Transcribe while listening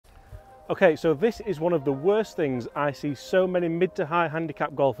Okay, so this is one of the worst things I see so many mid to high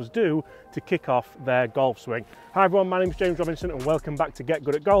handicap golfers do to kick off their golf swing. Hi everyone, my name is James Robinson and welcome back to Get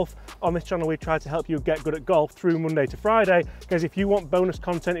Good at Golf. On this channel we try to help you get good at golf through Monday to Friday. Guys, if you want bonus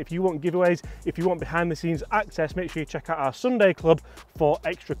content, if you want giveaways, if you want behind the scenes access, make sure you check out our Sunday club for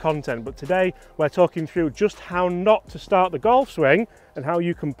extra content. But today we're talking through just how not to start the golf swing and how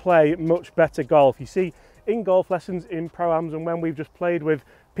you can play much better golf. You see, in golf lessons, in pro-ams, and when we've just played with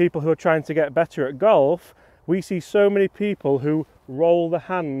people who are trying to get better at golf, we see so many people who roll the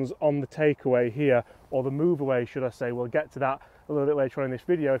hands on the takeaway here, or the move away, should I say. We'll get to that a little bit later on in this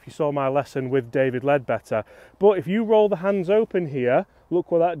video if you saw my lesson with David Ledbetter. But if you roll the hands open here,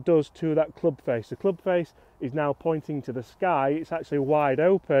 look what that does to that club face. The club face is now pointing to the sky, it's actually wide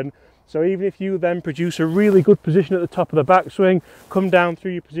open. So even if you then produce a really good position at the top of the backswing, come down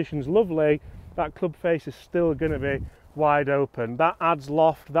through your positions lovely, that club face is still going to be wide open. That adds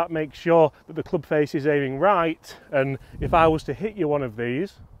loft, that makes sure that the club face is aiming right. And if I was to hit you one of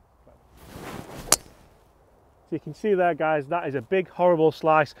these, so you can see there guys, that is a big horrible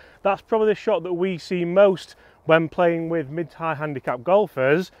slice. That's probably the shot that we see most when playing with mid-high handicap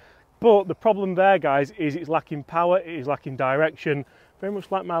golfers. But the problem there guys is it's lacking power, it is lacking direction, very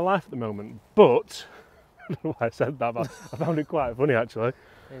much like my life at the moment. But I don't know why I said that, but I found it quite funny actually.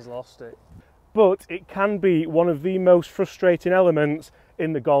 He's lost it. But it can be one of the most frustrating elements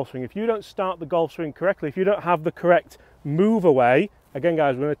in the golf swing. If you don't start the golf swing correctly, if you don't have the correct move away, again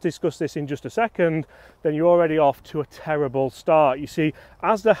guys, we're going to discuss this in just a second, then you're already off to a terrible start. You see,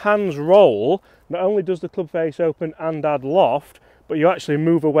 as the hands roll, not only does the club face open and add loft, but you actually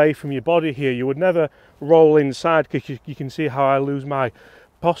move away from your body here. You would never roll inside because you can see how I lose my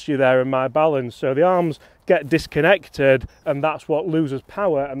posture there and my balance. So the arms get disconnected and that's what loses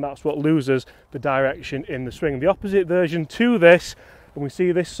power and that's what loses the direction in the swing. The opposite version to this, and we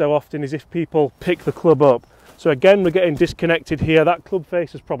see this so often, is if people pick the club up. So again, we're getting disconnected here. That club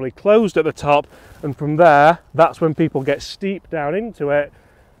face is probably closed at the top, and from there, that's when people get steep down into it.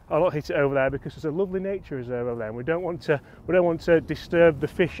 I'll not hit it over there because there's a lovely nature reserve over there, and we don't want to disturb the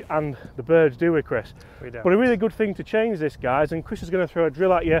fish and the birds, do we, Chris? We don't. But a really good thing to change this, guys, and Chris is going to throw a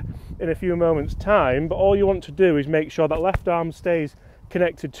drill at you in a few moments' time. But all you want to do is make sure that left arm stays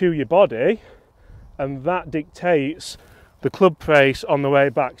connected to your body, and that dictates the club face on the way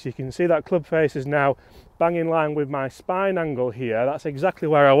back. So you can see that club face is now bang in line with my spine angle here. That's exactly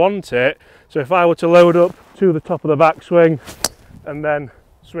where I want it. So if I were to load up to the top of the backswing and then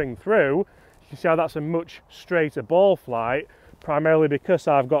swing through, you can see how that's a much straighter ball flight, primarily because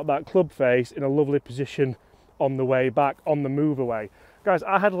I've got that club face in a lovely position on the way back, on the move away. Guys,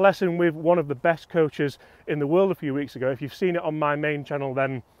 I had a lesson with one of the best coaches in the world a few weeks ago. If you've seen it on my main channel,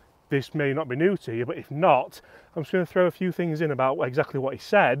 then this may not be new to you, but if not, I'm just going to throw a few things in about exactly what he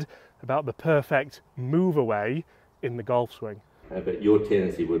said about the perfect move away in the golf swing. But your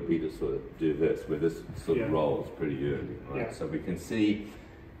tendency would be to sort of do this, where this sort of rolls pretty early, right? Yeah. So we can see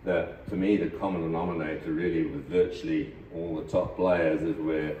that, to me, the common denominator really with virtually all the top players is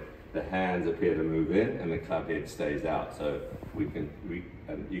where the hands appear to move in and the club head stays out. So you can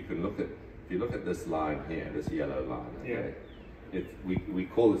look at, if you look at this line here, this yellow line, okay? Yeah. We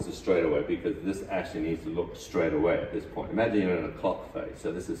call this a straightaway because this actually needs to look straight away at this point. Imagine you're in a clock face,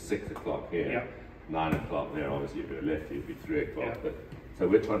 so this is 6 o'clock here. Yeah. 9 o'clock there, obviously if you're left, it'd be 3 o'clock. Yeah. But so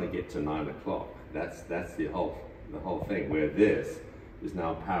we're trying to get to 9 o'clock. That's the whole thing. Where this is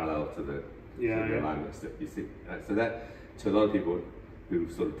now parallel to the alignment step. You see, so that to a lot of people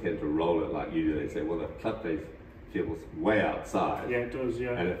who sort of tend to roll it like you do, they say, well, the club face feels way outside. Yeah, it does.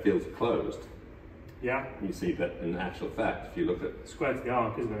 Yeah, and it feels closed. Yeah. You see, but in actual fact, if you look at square to the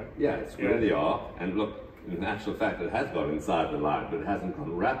arc, isn't it? Yeah, it's square to the arc, and look. In actual fact, it has gone inside the line, but it hasn't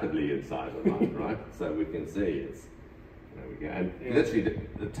gone rapidly inside the line, right? So we can see it's, there we go. And literally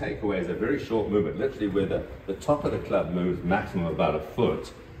the takeaway is a very short movement, literally where the top of the club moves maximum about a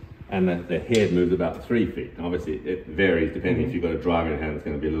foot, and the head moves about 3 feet. Obviously, it varies depending if you've got a driving hand, it's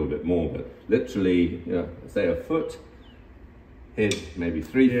going to be a little bit more, but literally, you know, say a foot, head maybe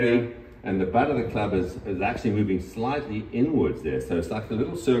 3 feet, and the butt of the club is actually moving slightly inwards there. So it's like a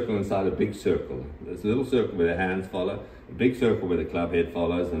little circle inside a big circle. There's a little circle where the hands follow, a big circle where the club head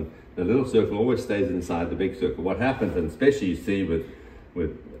follows, and the little circle always stays inside the big circle. What happens, and especially you see with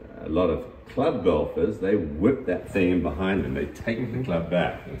a lot of club golfers, they whip that thing in behind them. They take the club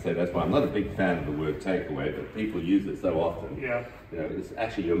back. And so that's why I'm not a big fan of the word takeaway, but people use it so often. Yeah. You know, it's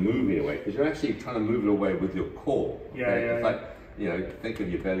actually you're moving away, because you're actually trying to move it away with your core. Yeah, okay? yeah, it's like, you know, think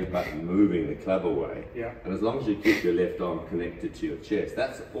of your belly button moving the club away. Yeah. And as long as you keep your left arm connected to your chest,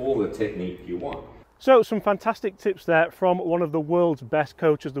 that's all the technique you want. So some fantastic tips there from one of the world's best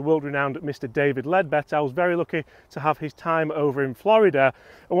coaches, the world-renowned Mr. David Ledbetter. I was very lucky to have his time over in Florida.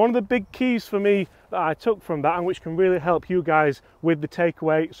 And one of the big keys for me that I took from that, and which can really help you guys with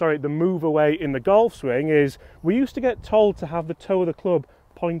the move away in the golf swing, is we used to get told to have the toe of the club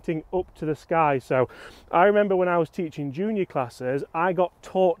pointing up to the sky. So I remember when I was teaching junior classes, I got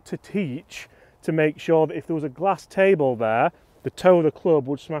taught to teach to make sure that if there was a glass table there, the toe of the club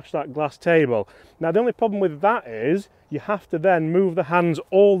would smash that glass table. Now the only problem with that is you have to then move the hands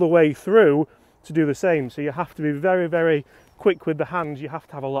all the way through to do the same. So you have to be very, very quick with the hands. You have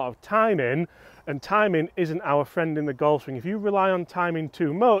to have a lot of timing, and timing isn't our friend in the golf swing. If you rely on timing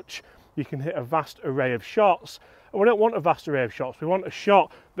too much, you can hit a vast array of shots. And we don't want a vast array of shots. We want a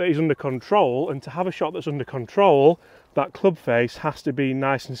shot that is under control, and to have a shot that's under control, that club face has to be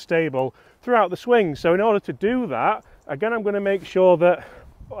nice and stable throughout the swing. So in order to do that, again, I'm going to make sure that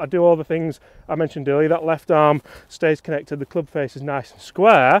I do all the things I mentioned earlier. That left arm stays connected, the club face is nice and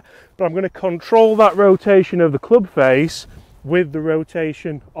square, but I'm going to control that rotation of the club face with the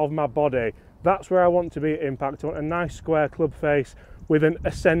rotation of my body. That's where I want to be at impact. I want a nice square club face with an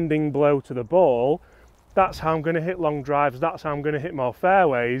ascending blow to the ball. That's how I'm going to hit long drives, that's how I'm going to hit more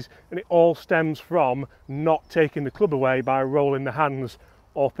fairways, and it all stems from not taking the club away by rolling the hands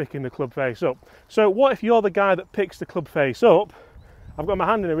or picking the club face up. So what if you're the guy that picks the club face up? I've got my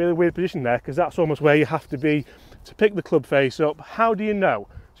hand in a really weird position there because that's almost where you have to be to pick the club face up. How do you know?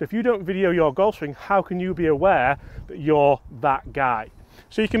 So if you don't video your golf swing, how can you be aware that you're that guy?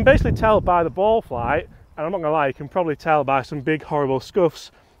 So you can basically tell by the ball flight, and I'm not gonna lie, you can probably tell by some big horrible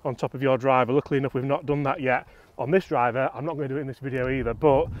scuffs on top of your driver. Luckily enough, we've not done that yet on this driver. I'm not going to do it in this video either,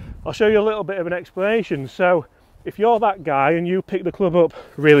 but I'll show you a little bit of an explanation. So if you're that guy and you pick the club up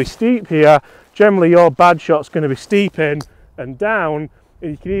really steep here, generally your bad shot's going to be steep in and down.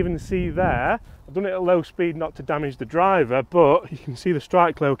 And you can even see there, I've done it at low speed not to damage the driver, but you can see the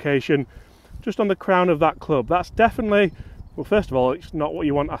strike location just on the crown of that club. That's definitely, well, first of all, it's not what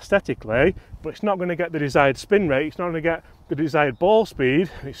you want aesthetically, but it's not going to get the desired spin rate, it's not going to get the desired ball speed,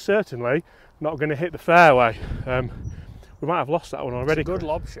 and it's certainly not going to hit the fairway. We might have lost that one already. It's a good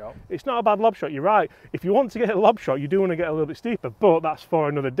lob shot. It's not a bad lob shot, you're right. If you want to get a lob shot, you do want to get a little bit steeper, but that's for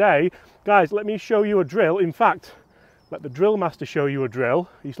another day. Guys, let me show you a drill. In fact, let the drill master show you a drill.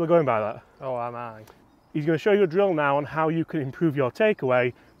 Are you still going by that? Oh, am I? He's going to show you a drill now on how you can improve your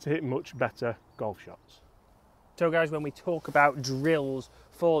takeaway to hit much better golf shots. So guys, when we talk about drills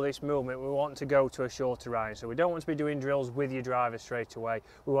for this movement, we want to go to a shorter iron. So we don't want to be doing drills with your driver straight away.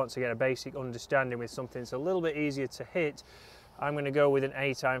 We want to get a basic understanding with something that's a little bit easier to hit. I'm going to go with an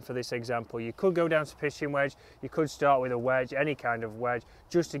 8-iron for this example. You could go down to pitching wedge, you could start with a wedge, any kind of wedge,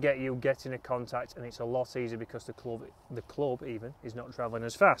 just to get you getting a contact, and it's a lot easier because the club even is not travelling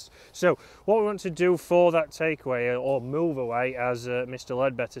as fast. So what we want to do for that takeaway or move away, as Mr.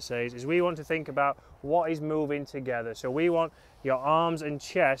 Ledbetter says, is we want to think about what is moving together. So we want your arms and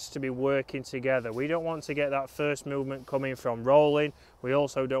chest to be working together. We don't want to get that first movement coming from rolling. We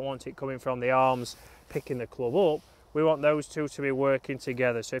also don't want it coming from the arms picking the club up. We want those two to be working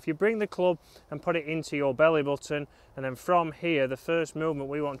together. So if you bring the club and put it into your belly button, and then from here, the first movement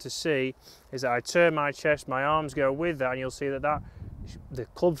we want to see is that I turn my chest, my arms go with that, and you'll see that the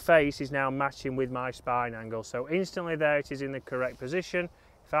club face is now matching with my spine angle. So instantly there it is in the correct position.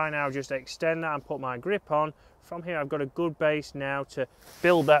 If I now just extend that and put my grip on, from here I've got a good base now to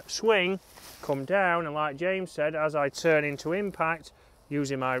build that swing, come down, and like James said, as I turn into impact,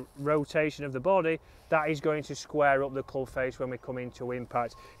 using my rotation of the body, that is going to square up the club face when we come into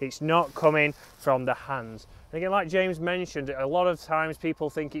impact. It's not coming from the hands. And again, like James mentioned, a lot of times people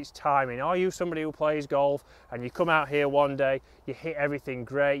think it's timing. Are you somebody who plays golf and you come out here one day, you hit everything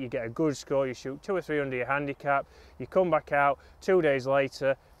great, you get a good score, you shoot 2 or 3 under your handicap, you come back out 2 days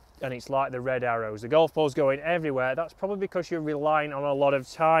later, and it's like the red arrows. The golf ball's going everywhere. That's probably because you're relying on a lot of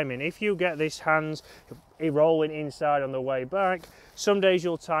timing. If you get this hands rolling inside on the way back, some days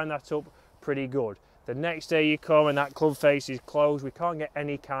you'll time that up pretty good. The next day you come and that club face is closed, we can't get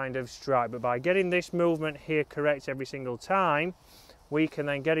any kind of strike. But by getting this movement here correct every single time, we can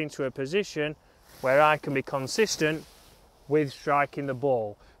then get into a position where I can be consistent with striking the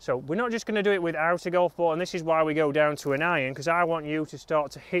ball. So we're not just going to do it without a golf ball, and this is why we go down to an iron, because I want you to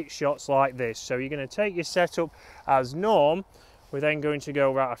start to hit shots like this. So you're going to take your setup as norm. We're then going to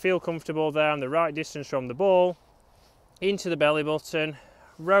go, right, I feel comfortable there, I'm the right distance from the ball, into the belly button,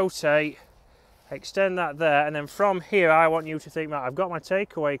 rotate, extend that there, and then from here I want you to think, right, I've got my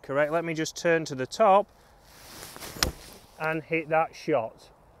takeaway correct, let me just turn to the top and hit that shot.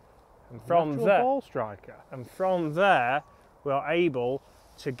 And from there, ball striker. And from there, we're able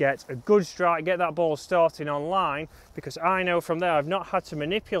to get a good strike, get that ball starting on line, because I know from there I've not had to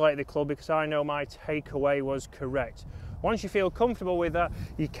manipulate the club because I know my takeaway was correct. Once you feel comfortable with that,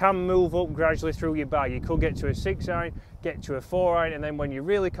 you can move up gradually through your bag. You could get to a 6-iron, get to a 4-iron, and then when you're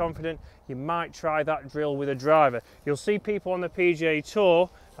really confident, you might try that drill with a driver. You'll see people on the PGA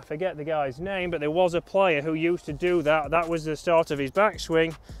Tour, I forget the guy's name, but there was a player who used to do that. That was the start of his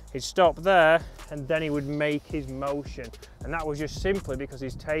backswing. He'd stop there, and then he would make his motion. And that was just simply because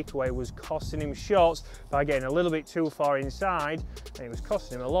his takeaway was costing him shots by getting a little bit too far inside, and it was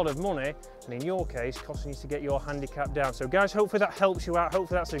costing him a lot of money, and in your case, costing you to get your handicap down. So guys, hopefully that helps you out.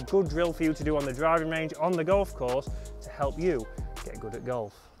 Hopefully that's a good drill for you to do on the driving range, on the golf course, to help you get good at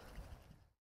golf.